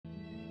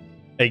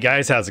Hey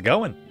guys, how's it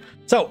going?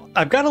 So,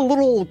 I've got a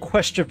little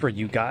question for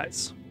you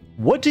guys.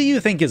 What do you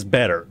think is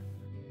better?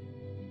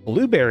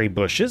 Blueberry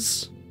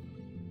bushes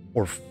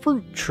or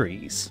fruit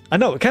trees? I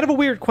know, kind of a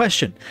weird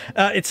question.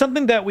 It's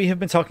something that we have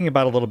been talking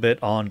about a little bit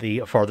on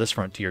the Farthest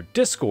Frontier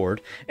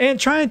Discord and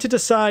trying to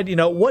decide,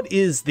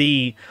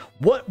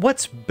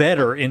 what's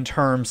better in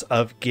terms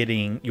of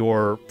getting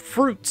your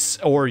fruits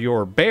or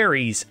your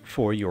berries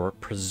for your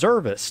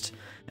preservist.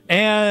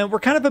 And we're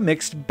kind of a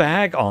mixed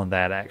bag on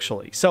that,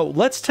 actually. So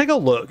let's take a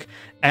look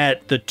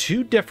at the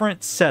two different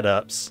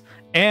setups.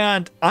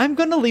 And I'm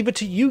going to leave it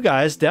to you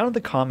guys down in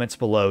the comments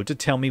below to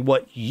tell me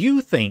what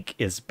you think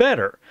is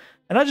better.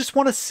 And I just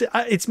want to see,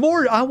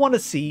 I want to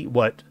see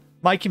what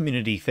my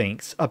community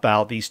thinks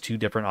about these two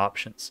different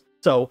options.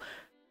 So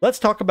let's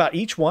talk about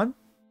each one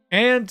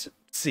and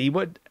see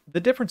what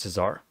the differences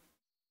are.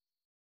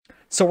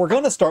 So we're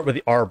going to start with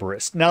the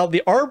arborist. Now,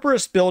 the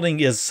arborist building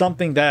is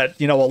something that,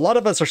 a lot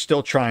of us are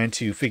still trying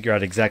to figure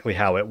out exactly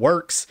how it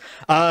works.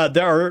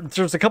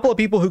 There's a couple of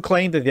people who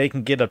claim that they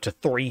can get up to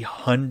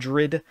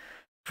 300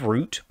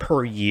 fruit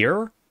per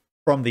year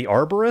from the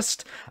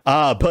arborist,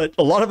 but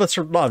a lot of us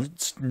are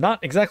not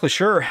exactly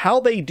sure how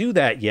they do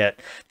that yet.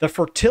 The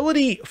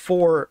fertility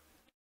for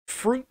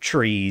fruit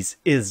trees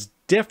is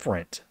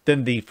different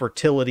than the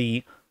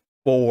fertility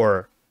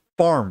for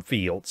farm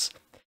fields.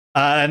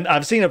 And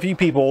I've seen a few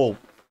people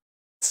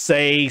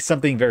say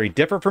something very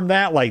different from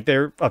that. Like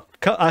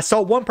I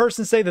saw one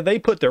person say that they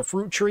put their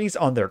fruit trees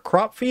on their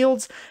crop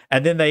fields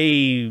and then they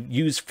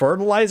use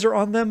fertilizer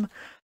on them.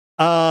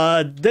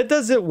 That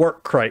doesn't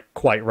work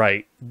quite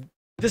right.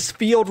 This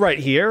field right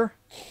here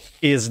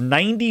is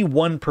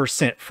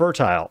 91%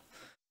 fertile.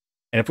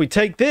 And if we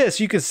take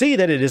this, you can see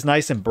that it is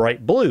nice and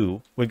bright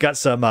blue. We've got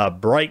some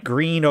bright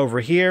green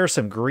over here,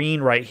 some green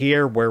right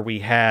here where we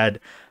had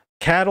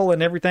cattle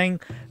and everything.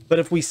 But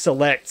if we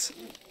select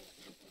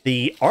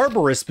the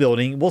arborist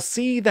building, we'll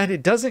see that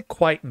it doesn't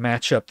quite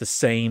match up the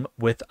same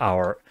with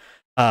our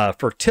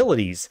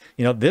fertilities.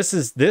 This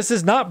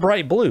is not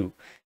bright blue.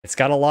 It's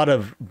got a lot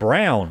of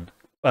brown,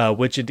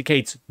 which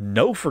indicates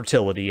no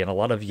fertility, and a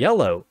lot of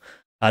yellow.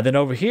 Then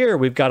over here,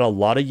 we've got a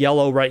lot of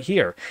yellow right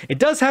here. It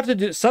does have to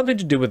do something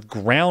to do with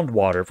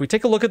groundwater. If we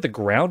take a look at the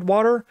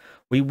groundwater,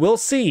 we will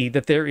see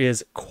that there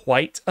is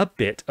quite a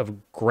bit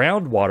of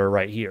groundwater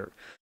right here.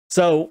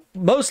 So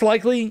most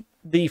likely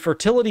the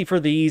fertility for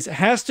these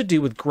has to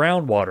do with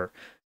groundwater.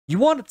 You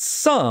want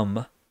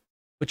some,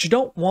 but you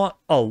don't want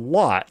a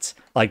lot.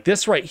 Like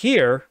this right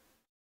here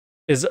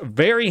is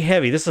very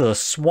heavy. This is a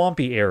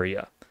swampy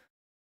area.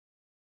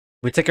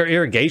 We take our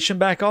irrigation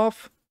back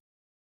off.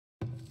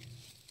 You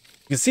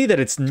can see that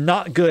it's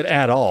not good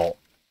at all.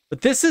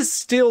 But this is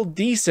still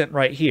decent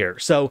right here.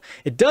 So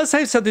it does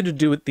have something to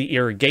do with the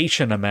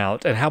irrigation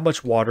amount and how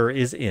much water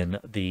is in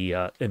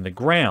the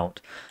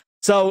ground.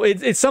 So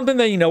it's something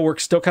that, we're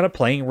still kind of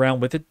playing around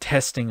with it,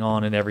 testing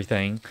on and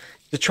everything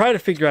to try to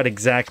figure out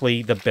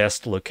exactly the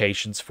best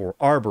locations for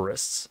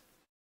arborists.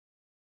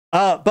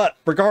 But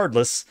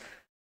regardless,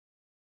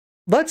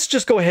 let's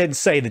just go ahead and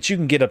say that you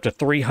can get up to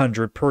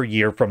 300 per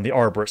year from the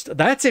arborist.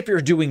 That's if you're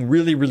doing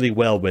really, really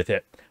well with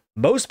it.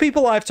 Most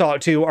people I've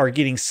talked to are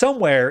getting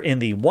somewhere in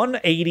the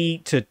 180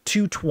 to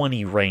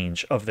 220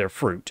 range of their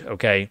fruit,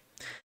 okay?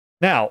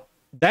 Now,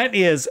 that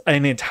is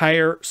an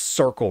entire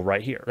circle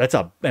right here.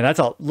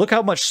 Look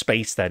how much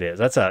space that is.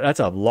 That's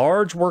a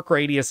large work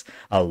radius,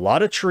 a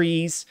lot of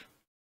trees.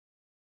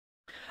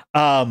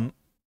 It's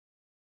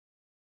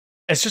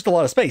just a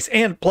lot of space.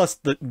 And plus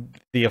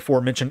the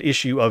aforementioned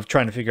issue of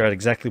trying to figure out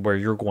exactly where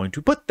you're going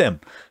to put them,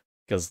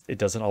 because it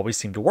doesn't always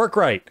seem to work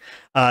right.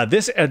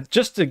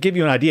 Just to give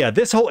you an idea,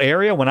 this whole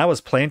area, when I was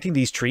planting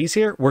these trees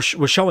here, was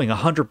showing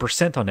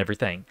 100% on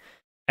everything.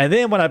 And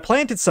then when I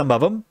planted some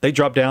of them, they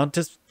dropped down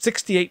to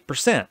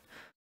 68%.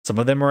 Some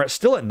of them are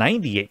still at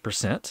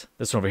 98%.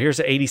 This one over here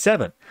is at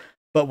 87%.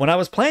 But when I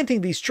was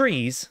planting these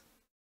trees,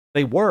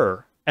 they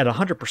were at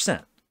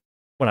 100%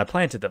 when I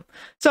planted them.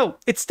 So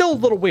it's still a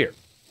little weird.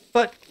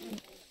 But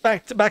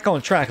back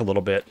on track a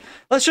little bit.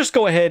 Let's just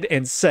go ahead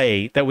and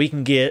say that we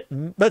can get,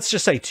 let's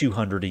just say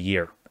 200 a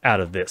year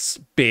out of this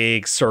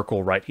big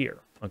circle right here.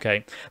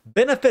 Okay.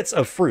 Benefits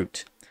of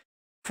fruit.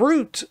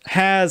 Fruit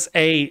has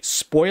a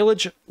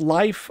spoilage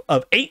life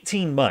of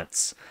 18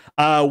 months,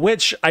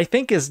 which I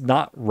think is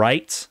not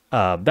right.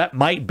 That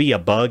might be a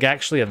bug,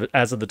 actually,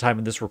 as of the time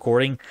of this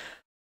recording.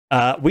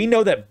 We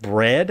know that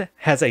bread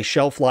has a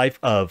shelf life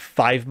of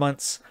 5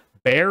 months.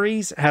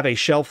 Berries have a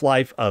shelf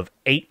life of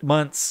 8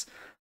 months.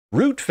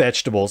 Root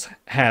vegetables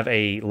have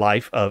a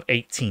life of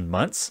 18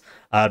 months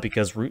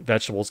because root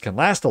vegetables can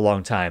last a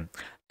long time.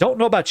 Don't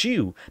know about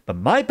you, but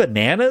my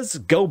bananas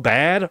go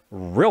bad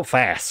real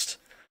fast.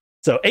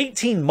 So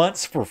 18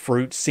 months for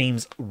fruit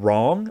seems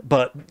wrong,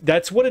 but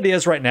that's what it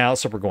is right now,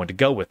 so we're going to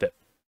go with it.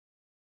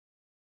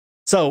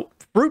 So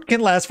fruit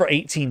can last for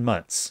 18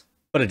 months,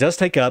 but it does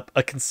take up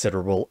a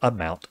considerable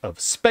amount of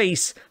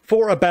space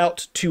for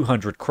about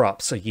 200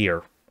 crops a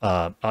year,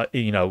 on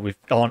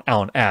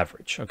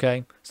average,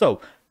 okay? So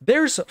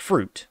there's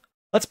fruit.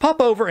 Let's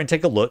pop over and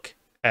take a look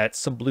at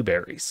some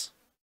blueberries.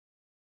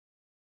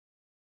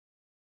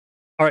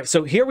 All right,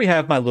 so here we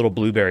have my little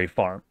blueberry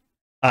farm.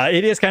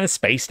 It is kind of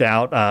spaced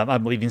out.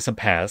 I'm leaving some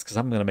paths because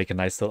I'm going to make a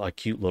nice little, I'm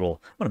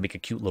going to make a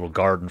cute little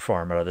garden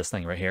farm out of this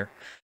thing right here.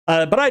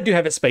 But I do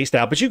have it spaced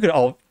out, but you could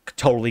all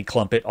totally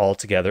clump it all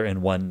together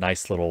in one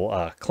nice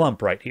little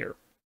clump right here.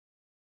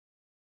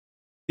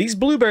 These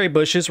blueberry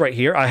bushes right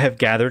here, I have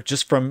gathered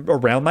just from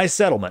around my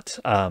settlement.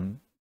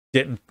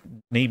 Didn't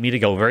need me to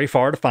go very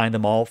far to find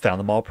them all,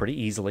 found them all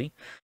pretty easily.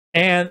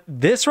 And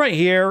this right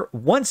here,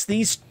 once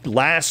these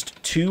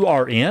last two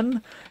are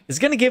in, is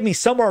going to give me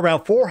somewhere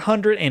around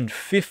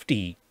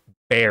 450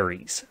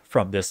 berries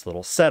from this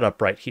little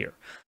setup right here.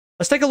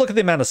 Let's take a look at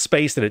the amount of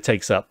space that it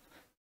takes up.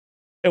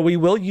 And we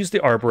will use the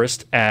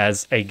arborist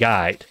as a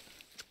guide.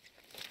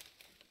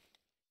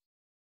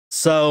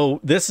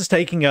 So this is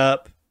taking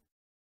up,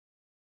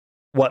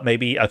 what,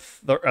 maybe I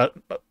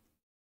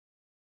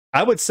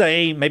would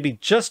say maybe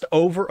just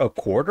over a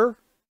quarter.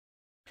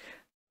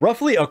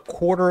 Roughly a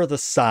quarter of the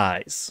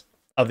size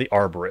of the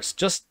arborist,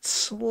 just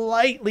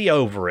slightly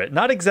over it.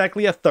 Not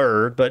exactly a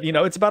third, but you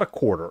know, it's about a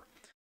quarter.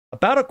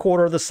 About a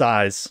quarter of the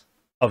size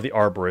of the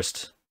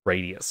arborist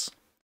radius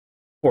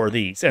for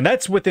these. And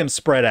that's with them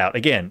spread out.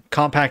 Again,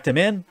 compact them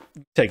in,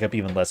 take up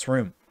even less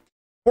room.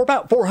 For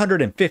about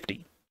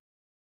 450.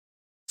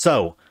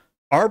 So,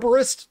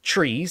 arborist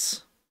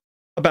trees,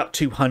 about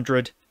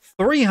 200.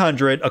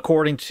 300,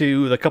 according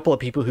to the couple of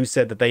people who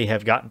said that they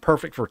have gotten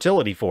perfect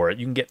fertility for it.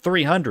 You can get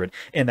 300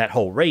 in that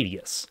whole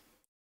radius.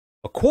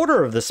 A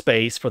quarter of the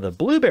space for the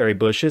blueberry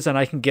bushes, and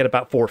I can get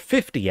about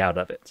 450 out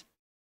of it.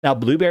 Now,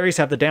 blueberries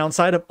have the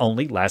downside of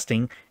only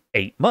lasting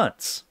 8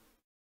 months.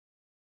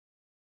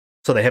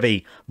 So they have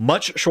a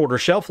much shorter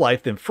shelf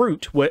life than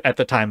fruit at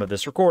the time of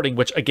this recording,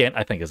 which, again,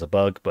 I think is a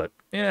bug, but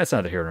yeah, it's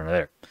neither here nor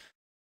there.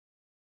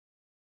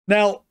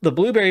 Now, the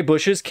blueberry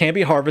bushes can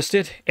be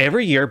harvested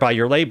every year by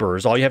your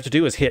laborers. All you have to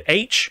do is hit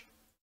H,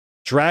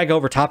 drag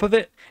over top of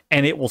it,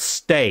 and it will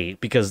stay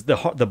because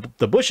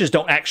the bushes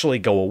don't actually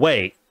go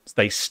away.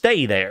 They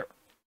stay there.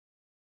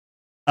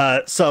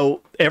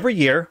 So every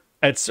year,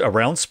 it's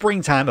around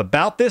springtime,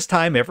 about this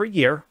time every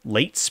year,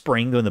 late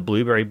spring, when the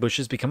blueberry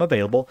bushes become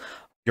available,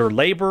 your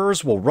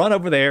laborers will run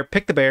over there,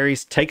 pick the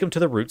berries, take them to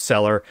the root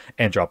cellar,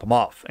 and drop them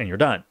off, and you're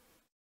done.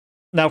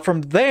 Now,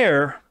 from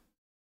there,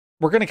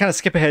 we're going to kind of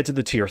skip ahead to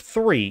the tier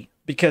 3,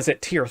 because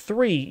at tier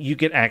 3, you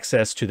get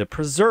access to the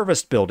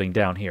preservist building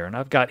down here, and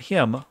I've got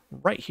him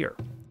right here.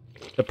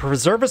 The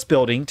preservist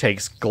building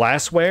takes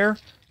glassware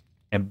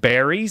and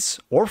berries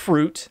or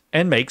fruit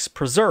and makes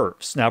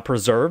preserves. Now,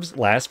 preserves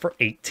last for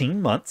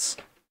 18 months.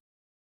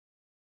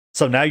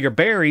 So now your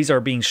berries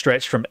are being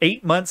stretched from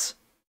 8 months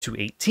to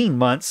 18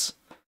 months,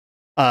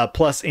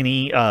 plus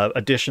any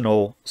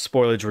additional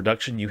spoilage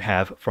reduction you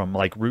have from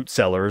like root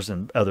cellars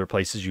and other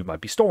places you might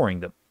be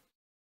storing them.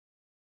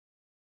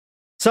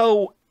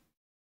 So,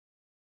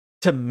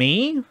 to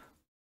me,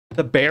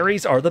 the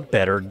berries are the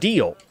better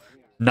deal,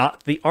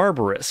 not the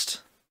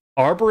arborist.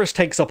 Arborist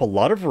takes up a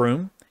lot of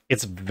room.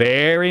 It's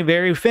very,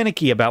 very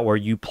finicky about where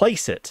you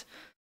place it.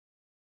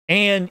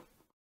 And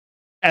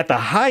at the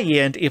high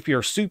end, if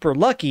you're super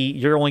lucky,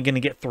 you're only going to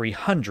get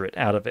 300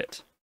 out of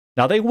it.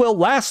 Now, they will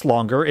last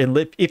longer, and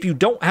if you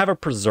don't have a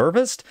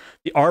preservist,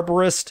 the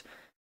arborist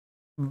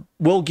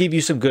will give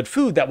you some good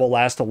food that will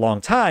last a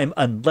long time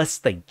unless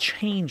they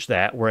change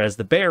that, whereas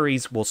the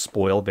berries will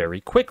spoil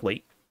very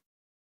quickly.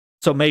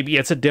 So maybe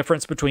it's a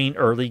difference between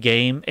early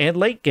game and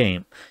late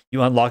game.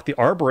 You unlock the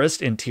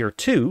arborist in tier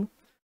 2,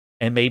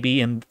 and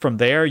maybe from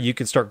there you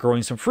can start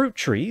growing some fruit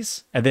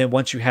trees, and then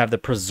once you have the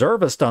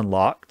preservist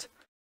unlocked,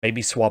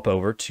 maybe swap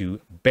over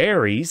to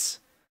berries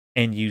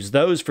and use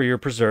those for your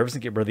preserves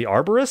and get rid of the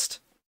arborist.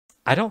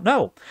 I don't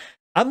know.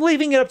 I'm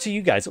leaving it up to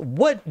you guys.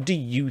 What do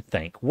you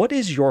think? What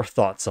is your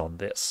thoughts on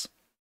this?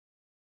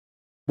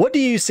 What do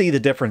you see the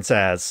difference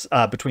as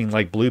between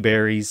like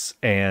blueberries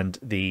and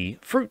the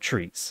fruit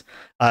trees?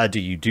 Do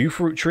you do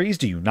fruit trees?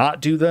 Do you not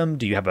do them?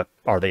 Do you have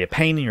are they a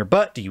pain in your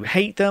butt? Do you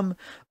hate them?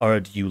 Or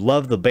do you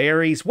love the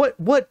berries?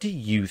 What do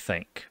you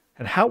think?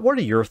 And what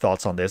are your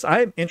thoughts on this?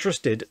 I am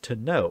interested to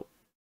know.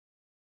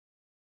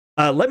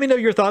 Let me know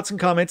your thoughts and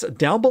comments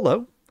down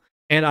below,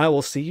 and I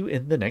will see you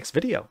in the next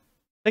video.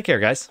 Take care,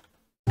 guys.